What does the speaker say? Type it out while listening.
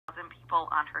people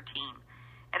on her team.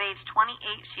 At age 28,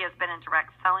 she has been in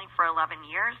direct selling for 11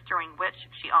 years, during which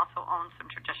she also owns some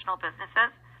traditional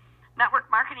businesses. Network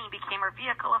marketing became her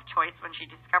vehicle of choice when she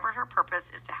discovered her purpose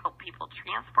is to help people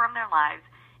transform their lives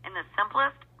in the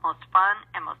simplest, most fun,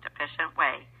 and most efficient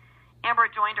way.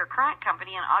 Amber joined her current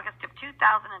company in August of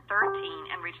 2013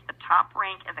 and reached the top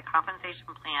rank in the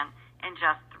compensation plan in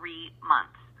just 3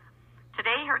 months.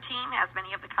 Today, her team has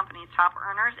many of the company's top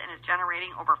earners and is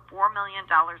generating over $4 million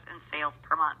in sales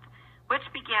per month, which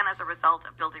began as a result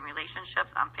of building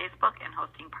relationships on Facebook and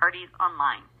hosting parties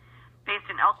online. Based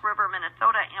in Elk River,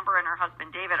 Minnesota, Amber and her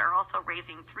husband David are also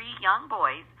raising 3 young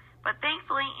boys, but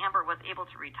thankfully, Amber was able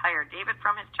to retire David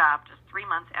from his job just 3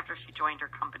 months after she joined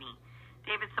her company.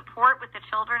 David's support with the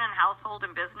children and household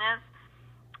and business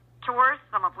chores,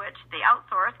 some of which they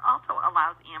outsource, also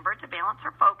allows Amber to balance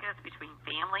her focus between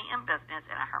family and business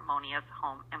in a harmonious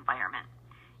home environment.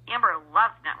 Amber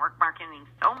loves network marketing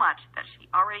so much that she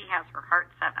already has her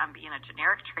heart set on being a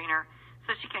generic trainer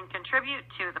so she can contribute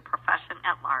to the profession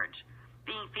at large.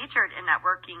 Being featured in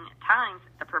Networking Times,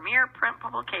 the premier print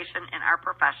publication in our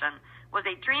profession, was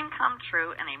a dream come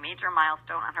true and a major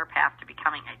milestone on her path to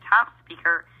becoming a top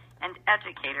speaker and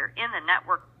educator in the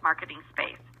network marketing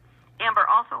space. Amber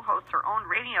also hosts her own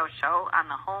radio show on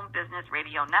the Home Business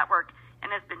Radio Network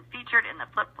and has been featured in the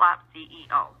Flip Flop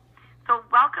CEO. So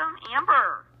welcome,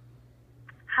 Amber.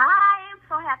 Hi, I'm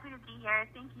so happy to be here.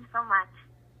 Thank you so much.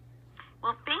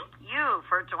 Well, thank you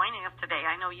for joining us today.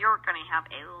 I know you're going to have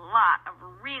a lot of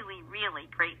really, really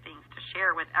great things to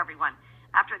share with everyone.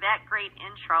 After that great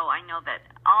intro, I know that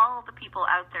all the people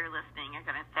out there listening are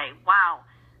going to say, wow,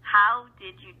 how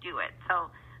did you do it? So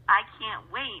I can't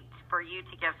wait for you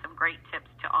to give some great tips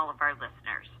to all of our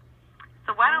listeners.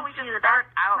 So why don't we just start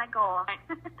out? That's my goal.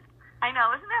 I know,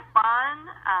 isn't that fun?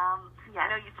 Yes. I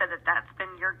know you said that that's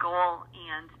been your goal,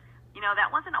 and that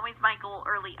wasn't always my goal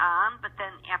early on, but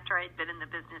then after I'd been in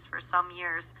the business for some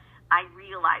years, I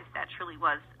realized that truly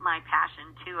was my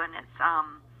passion too, and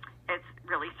it's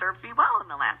really served me well in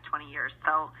the last 20 years.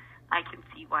 So I can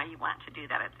see why you want to do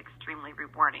that. It's extremely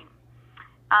rewarding.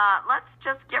 Let's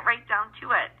just get right down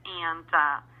to it. And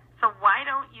so why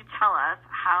don't you tell us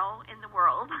how in the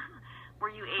world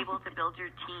were you able to build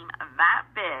your team that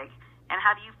big, and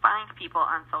how do you find people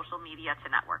on social media to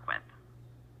network with?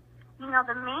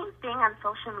 The main thing on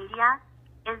social media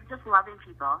is just loving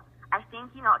people. I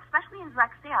think, especially in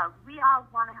direct sales, we all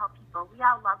want to help people. We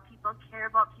all love people, care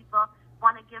about people,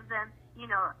 want to give them,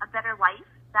 a better life.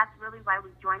 That's really why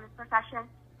we joined this profession.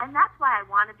 And that's why I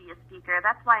want to be a speaker.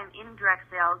 That's why I'm in direct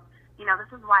sales.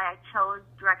 This is why I chose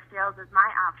direct sales as my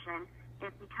option,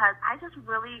 is because I just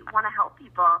really want to help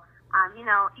people.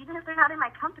 Even if they're not in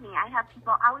my company, I have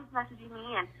people always messaging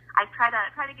me, and I try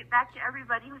to get back to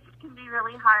everybody, which can be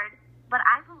really hard. But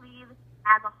I believe,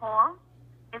 as a whole,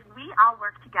 if we all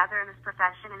work together in this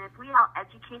profession, and if we all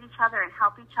educate each other and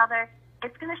help each other,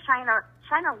 it's going to shine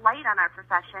a light on our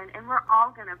profession, and we're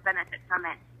all going to benefit from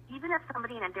it. Even if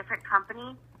somebody in a different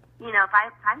company,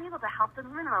 if I'm able to help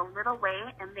them in a little way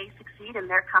and they succeed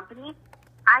in their company,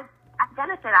 I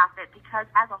benefit off it, because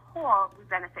as a whole, we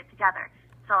benefit together.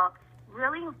 So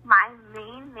really, my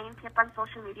main tip on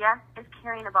social media is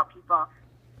caring about people.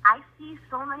 I see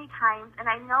so many times,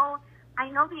 and I know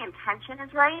the intention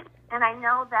is right, and I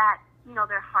know that,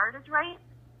 their heart is right,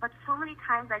 but so many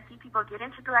times I see people get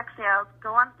into direct sales,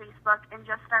 go on Facebook, and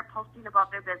just start posting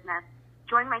about their business.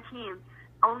 Join my team.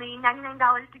 Only $99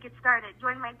 to get started.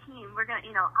 Join my team. We're going to,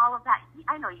 all of that.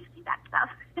 I know you see that stuff.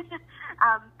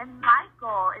 And my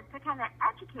goal is to kind of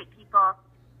educate people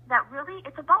that really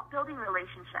it's about building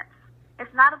relationships.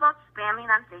 It's not about spamming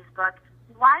on Facebook.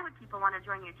 Why would people want to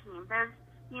join your team? There's,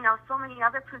 so many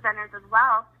other presenters as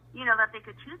well, that they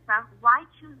could choose from. Why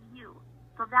choose you?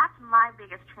 So that's my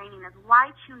biggest training, is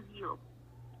why choose you?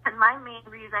 And my main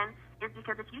reason is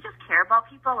because if you just care about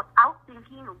people without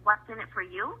thinking what's in it for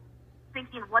you,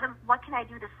 thinking what can I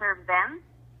do to serve them,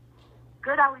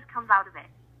 good always comes out of it.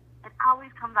 It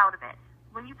always comes out of it.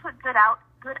 When you put good out,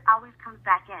 good always comes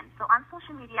back in. So on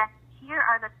social media, here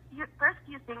are the first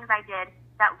few things I did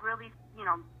that really, you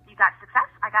got success.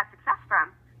 I got success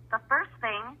from. The first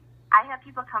thing, I have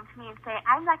people come to me and say,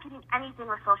 I'm not getting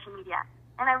anything with social media.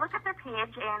 And I look at their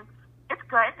page, and it's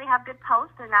good. They have good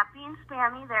posts. They're not being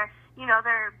spammy. They're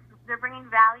bringing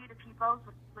value to people,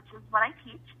 which is what I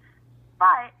teach.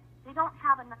 But they don't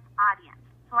have enough audience.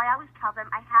 So I always tell them,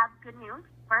 I have good news.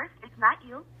 First, it's not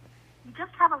you. You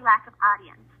just have a lack of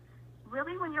audience.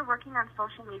 Really, when you're working on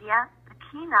social media, the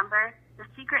key number, the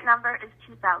secret number is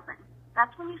 2,000.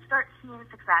 That's when you start seeing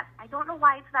success. I don't know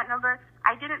why it's that number.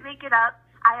 I didn't make it up.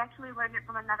 I actually learned it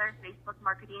from another Facebook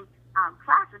marketing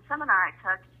class and seminar I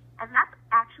took. And that's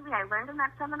actually, I learned in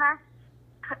that seminar,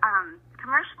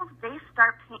 commercials, they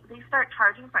start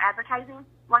charging for advertising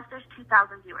once there's 2,000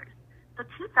 viewers. So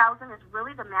 2,000 is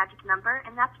really the magic number,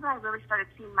 and that's when I really started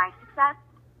seeing my success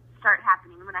start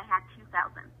happening, when I had 2,000.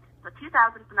 So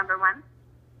 2,000 is number one.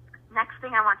 Next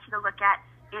thing I want you to look at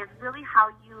is really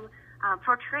how you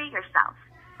portray yourself.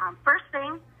 First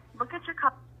thing, look at your